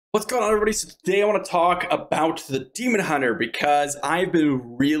What's going on, everybody? So today I want to talk about the Demon Hunter because I've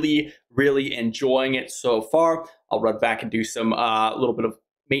been really enjoying it so far. I'll run back and do some little bit of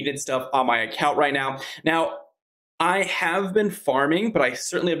maintenance stuff on my account right now. Now, I have been farming, but I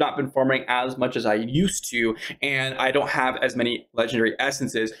certainly have not been farming as much as I used to, and I don't have as many legendary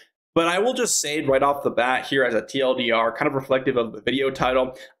essences. But I will just say right off the bat here as a TLDR, kind of reflective of the video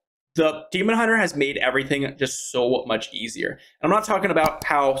title, the Demon Hunter has made everything just so much easier. And I'm not talking about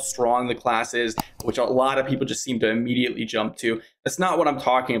how strong the class is, which a lot of people just seem to immediately jump to. That's not what I'm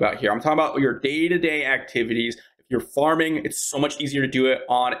talking about here. I'm talking about your day-to-day activities. If you're farming, it's so much easier to do it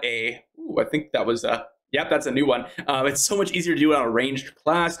on a, I think that was yep, that's a new one. It's so much easier to do it on a ranged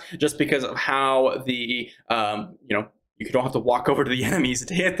class just because of how the, you don't have to walk over to the enemies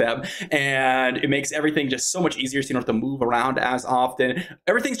to hit them, and it makes everything just so much easier, so you don't have to move around as often.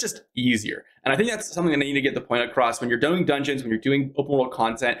 Everything's just easier, and I think that's something that I need to get the point across. When you're doing dungeons, when you're doing open world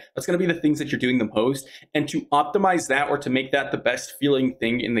content, that's going to be the things that you're doing the most, and to optimize that or to make that the best feeling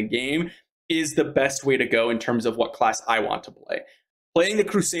thing in the game is the best way to go in terms of what class I want to play. Playing the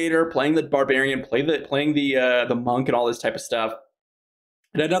Crusader, playing the Barbarian, playing the Monk and all this type of stuff,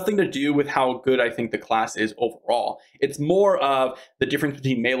 it had nothing to do with how good I think the class is overall. It's more of the difference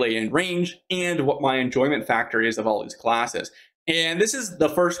between melee and range and what my enjoyment factor is of all these classes. And this is the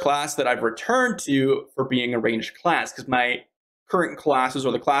first class that I've returned to for being a ranged class, because my current classes,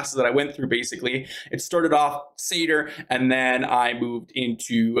 or the classes that I went through, basically, it started off Satyr, and then I moved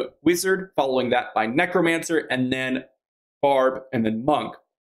into Wizard, following that by Necromancer, and then Barb, and then Monk.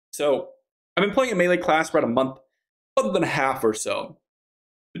 So I've been playing a melee class for about a month and a half or so,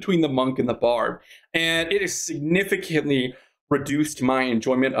 between the Monk and the Barb, and it has significantly reduced my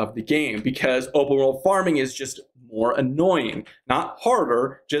enjoyment of the game because open world farming is just more annoying. Not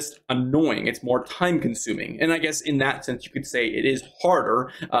harder, just annoying. It's more time consuming, and I guess in that sense you could say it is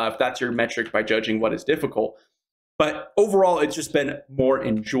harder if that's your metric by judging what is difficult. But overall, it's just been more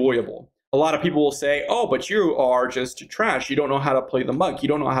enjoyable. A lot of people will say, oh, but you are just trash. You don't know how to play the Monk. You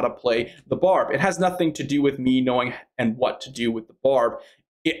don't know how to play the Barb. It has nothing to do with me knowing and what to do with the Barb.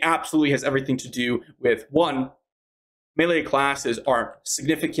 It absolutely has everything to do with, one, melee classes are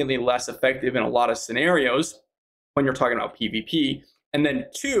significantly less effective in a lot of scenarios when you're talking about PvP. And then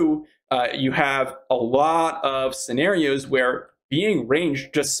two, you have a lot of scenarios where being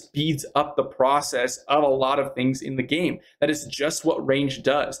ranged just speeds up the process of a lot of things in the game. That is just what range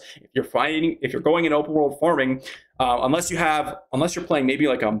does. If you're going in open world farming, unless you're playing maybe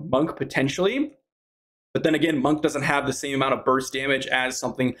like a Monk potentially. But then again, Monk doesn't have the same amount of burst damage as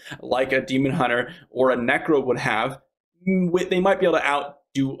something like a Demon Hunter or a Necro would have. They might be able to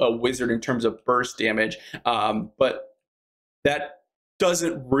outdo a Wizard in terms of burst damage, but that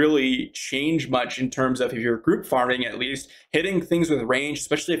doesn't really change much in terms of, if you're group farming, at least hitting things with range,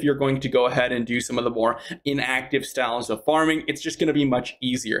 especially if you're going to go ahead and do some of the more inactive styles of farming, it's just going to be much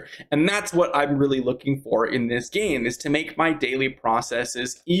easier. And that's what I'm really looking for in this game, is to make my daily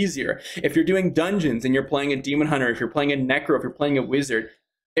processes easier. If you're doing dungeons and you're playing a Demon Hunter, if you're playing a Necro, if you're playing a Wizard,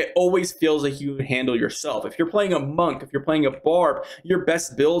 it always feels like you handle yourself. If you're playing a Monk, if you're playing a Barb, your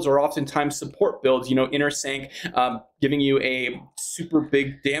best builds are oftentimes support builds. Inner sync, giving you a super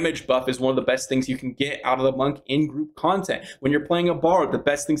big damage buff is one of the best things you can get out of the Monk in group content. When you're playing a Barb, the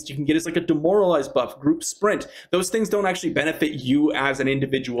best things you can get is like a demoralize buff, group sprint. Those things don't actually benefit you as an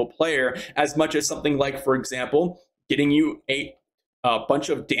individual player as much as something like, for example, getting you a bunch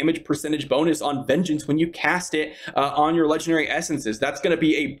of damage percentage bonus on Vengeance when you cast it on your legendary essences. That's going to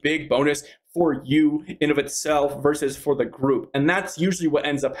be a big bonus for you in of itself versus for the group. And that's usually what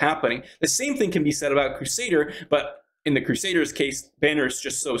ends up happening. The same thing can be said about Crusader, but in the Crusader's case, Banner is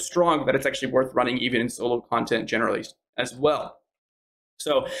just so strong that it's actually worth running even in solo content generally as well.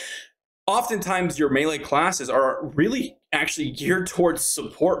 So oftentimes your melee classes are really actually geared towards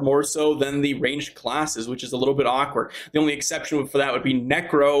support more so than the ranged classes, which is a little bit awkward. The only exception for that would be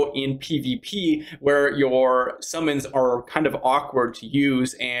Necro in PvP, where your summons are kind of awkward to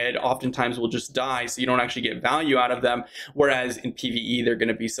use and oftentimes will just die, so you don't actually get value out of them, whereas in PvE they're going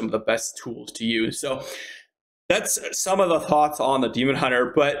to be some of the best tools to use. So that's some of the thoughts on the Demon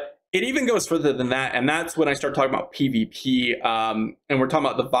Hunter, but it even goes further than that, and that's when I start talking about PvP, and we're talking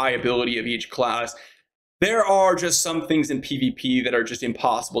about the viability of each class. There are just some things in PvP that are just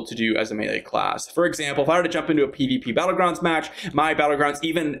impossible to do as a melee class. For example, if I were to jump into a PvP Battlegrounds match, my Battlegrounds,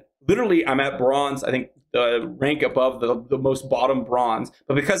 even literally I'm at Bronze, I think the rank above the most bottom Bronze,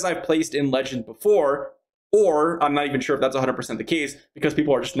 but because I've placed in Legend before, or I'm not even sure if that's 100% the case, because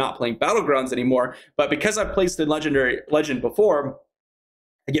people are just not playing Battlegrounds anymore, but because I've placed in Legend before,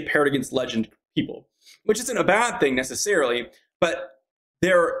 I get paired against Legend people, which isn't a bad thing necessarily, but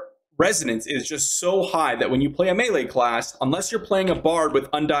their resonance is just so high that when you play a melee class, unless you're playing a bard with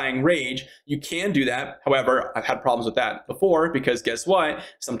Undying Rage, you can do that. However, I've had problems with that before because guess what?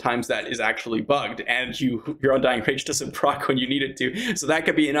 Sometimes that is actually bugged and your Undying Rage doesn't proc when you need it to. So that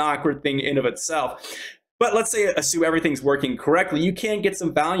could be an awkward thing in of itself. But let's say, assume everything's working correctly, you can get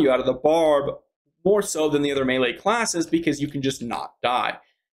some value out of the barb more so than the other melee classes because you can just not die.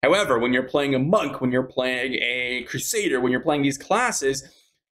 However, when you're playing a monk, when you're playing a crusader, when you're playing these classes,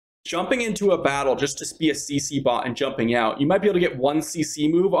 jumping into a battle just to be a CC bot and jumping out, you might be able to get one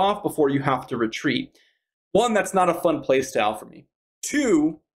CC move off before you have to retreat. One, that's not a fun playstyle for me.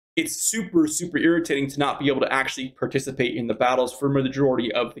 Two, it's super, super irritating to not be able to actually participate in the battles for the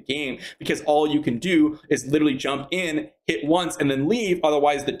majority of the game because all you can do is literally jump in, hit once, and then leave.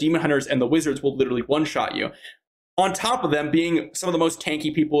 Otherwise, the demon hunters and the wizards will literally one-shot you. On top of them being some of the most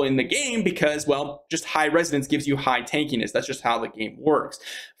tanky people in the game because, well, just high resonance gives you high tankiness. That's just how the game works.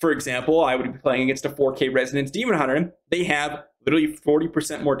 For example, I would be playing against a 4K resonance demon hunter. They have literally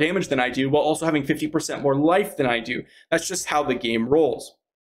 40% more damage than I do while also having 50% more life than I do. That's just how the game rolls.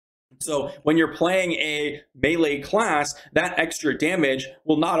 So when you're playing a melee class, that extra damage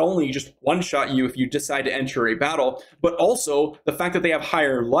will not only just one-shot you if you decide to enter a battle, but also the fact that they have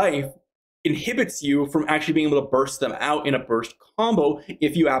higher life inhibits you from actually being able to burst them out in a burst combo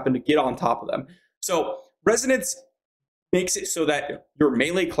if you happen to get on top of them. So resonance makes it so that your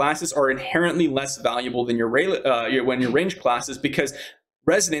melee classes are inherently less valuable than your range classes because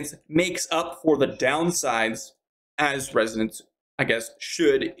resonance makes up for the downsides, as resonance, I guess,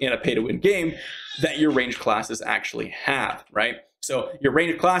 should in a pay-to-win game, that your range classes actually have, right? So your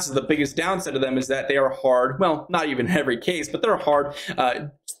range classes, the biggest downside of them is that they are hard, well, not even in every case, but they're hard,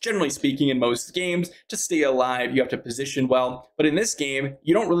 generally speaking, in most games. To stay alive, you have to position well. But in this game,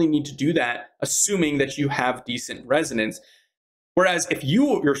 you don't really need to do that, assuming that you have decent resonance. Whereas if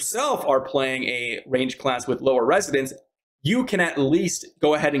you yourself are playing a range class with lower resonance, you can at least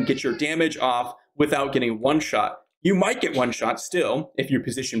go ahead and get your damage off without getting one-shot. You might get one shot still if you're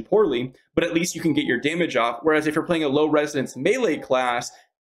positioned poorly, but at least you can get your damage off. Whereas if you're playing a low resonance melee class,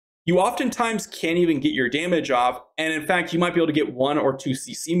 you oftentimes can't even get your damage off. And in fact, you might be able to get 1 or 2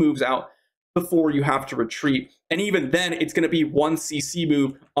 CC moves out before you have to retreat. And even then, it's going to be 1 CC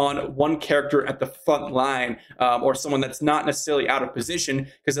move on one character at the front line or someone that's not necessarily out of position.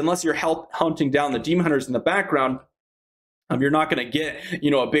 Because unless you're hunting down the demon hunters in the background, you're not going to get,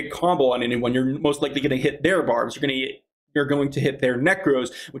 a big combo on anyone. You're most likely going to hit their barbs. You're going to hit their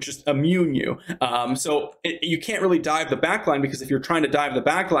necros, which just immune you. So you can't really dive the backline because if you're trying to dive the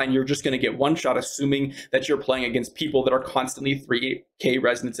backline, you're just going to get one shot, assuming that you're playing against people that are constantly 3K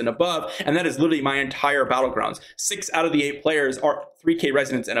resonance and above. And that is literally my entire battlegrounds. 6 out of the 8 players are 3K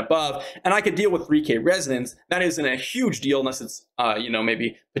resonance and above, and I could deal with 3K resonance. That isn't a huge deal unless it's,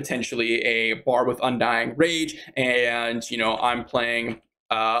 maybe potentially a bar with Undying Rage, and, I'm playing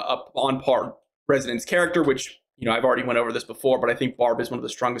up on par resonance character, which, I've already went over this before, but I think Barb is one of the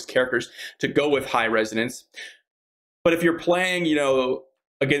strongest characters to go with high resonance. But if you're playing,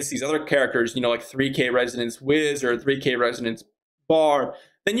 against these other characters, like 3K resonance Wiz or 3K resonance Barb,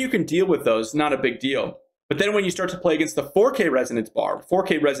 then you can deal with those, not a big deal. But then when you start to play against the 4K resonance Barb,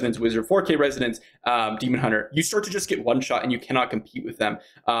 4K resonance Wizard, 4K resonance Demon Hunter, you start to just get one shot and you cannot compete with them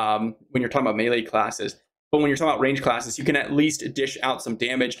when you're talking about melee classes. But when you're talking about range classes, you can at least dish out some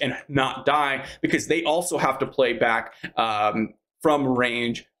damage and not die because they also have to play back from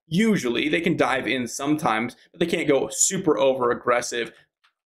range. Usually, they can dive in sometimes, but they can't go super over aggressive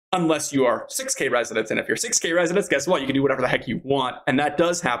unless you are 6K resonance. And if you're 6K resonance, guess what? You can do whatever the heck you want. And that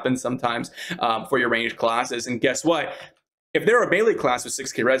does happen sometimes for your range classes. And guess what? If they're a melee class with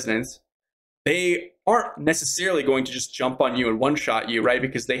 6K resonance, they aren't necessarily going to just jump on you and one-shot you, right?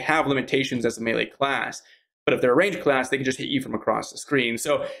 Because they have limitations as a melee class. But if they're a range class, they can just hit you from across the screen.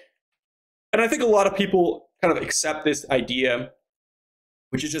 So, and I think a lot of people kind of accept this idea,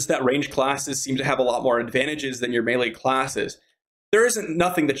 which is just that range classes seem to have a lot more advantages than your melee classes. There isn't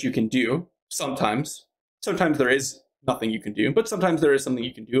nothing that you can do sometimes. Sometimes there is nothing you can do, but sometimes there is something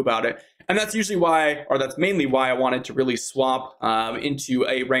you can do about it. And that's usually why, or that's mainly why I wanted to really swap into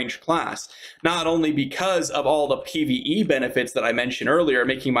a ranged class. Not only because of all the PvE benefits that I mentioned earlier,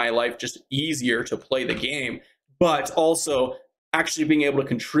 making my life just easier to play the game, but also actually being able to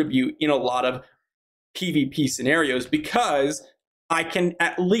contribute in a lot of PvP scenarios because I can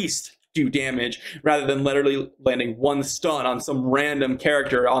at least do damage rather than literally landing one stun on some random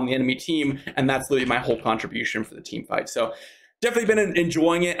character on the enemy team, and that's literally my whole contribution for the team fight. So definitely been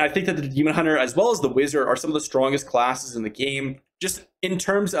enjoying it. I think that the Demon Hunter as well as the Wizard are some of the strongest classes in the game, just in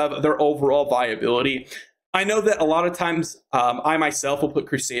terms of their overall viability. I know that a lot of times I myself will put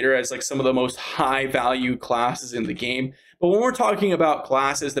Crusader as like some of the most high value classes in the game. But when we're talking about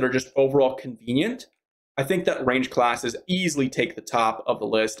classes that are just overall convenient, I think that range classes easily take the top of the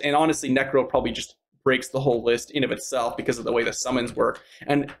list. And honestly, Necro probably just breaks the whole list in of itself because of the way the summons work.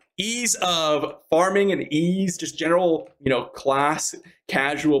 And ease of farming and ease, just general, class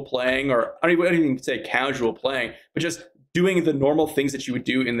casual playing, or I don't even say casual playing, but just doing the normal things that you would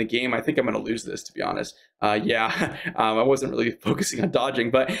do in the game. I think I'm going to lose this, to be honest. Yeah, I wasn't really focusing on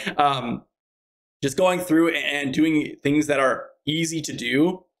dodging, but just going through and doing things that are easy to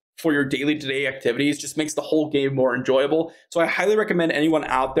do for your daily to day activities just makes the whole game more enjoyable. So I highly recommend anyone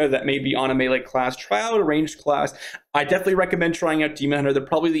out there that may be on a melee class, try out a ranged class. I definitely recommend trying out Demon Hunter. They're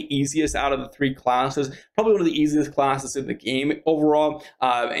probably the easiest out of the three classes, probably one of the easiest classes in the game overall,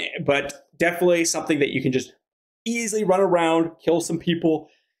 but definitely something that you can just easily run around, kill some people,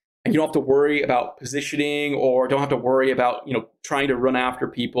 and you don't have to worry about positioning, or don't have to worry about trying to run after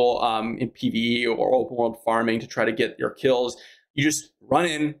people in PvE or open world farming to try to get your kills. You just run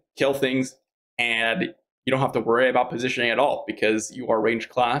in, kill things, and you don't have to worry about positioning at all because you are ranged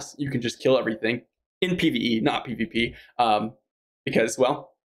class. You can just kill everything in PvE, not PvP, because,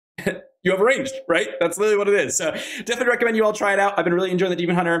 well, you have ranged, right? That's literally what it is. So definitely recommend you all try it out. I've been really enjoying the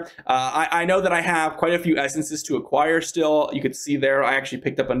Demon Hunter. I know that I have quite a few essences to acquire still. You could see there, I actually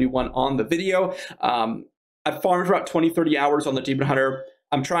picked up a new one on the video. I've farmed for about 20-30 hours on the Demon Hunter.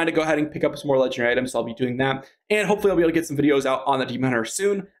 I'm trying to go ahead and pick up some more legendary items, so I'll be doing that. And hopefully I'll be able to get some videos out on the Demon Hunter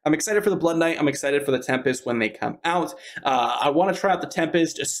soon. I'm excited for the Blood Knight. I'm excited for the Tempest when they come out. I want to try out the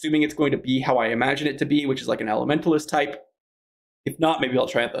Tempest, assuming it's going to be how I imagine it to be, which is like an Elementalist type. If not, maybe I'll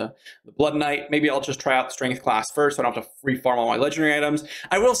try out the Blood Knight. Maybe I'll just try out the Strength class first, so I don't have to free farm all my legendary items.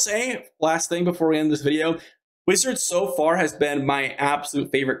 I will say, last thing before we end this video, Wizard so far has been my absolute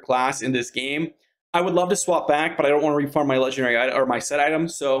favorite class in this game. I would love to swap back, but I don't want to refarm my legendary or my set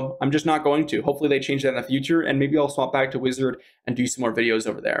items, so I'm just not going to. Hopefully they change that in the future, and maybe I'll swap back to Wizard and do some more videos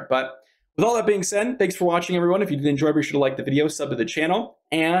over there. But with all that being said, thanks for watching, everyone. If you did enjoy, be sure to like the video, sub to the channel,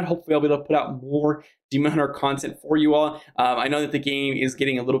 and hopefully I'll be able to put out more Demon Hunter content for you all. I know that the game is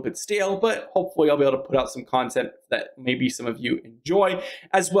getting a little bit stale, but hopefully I'll be able to put out some content that maybe some of you enjoy,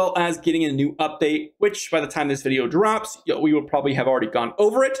 as well as getting a new update, which by the time this video drops, we will probably have already gone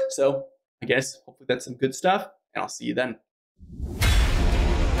over it. So I guess hopefully that's some good stuff, and I'll see you then.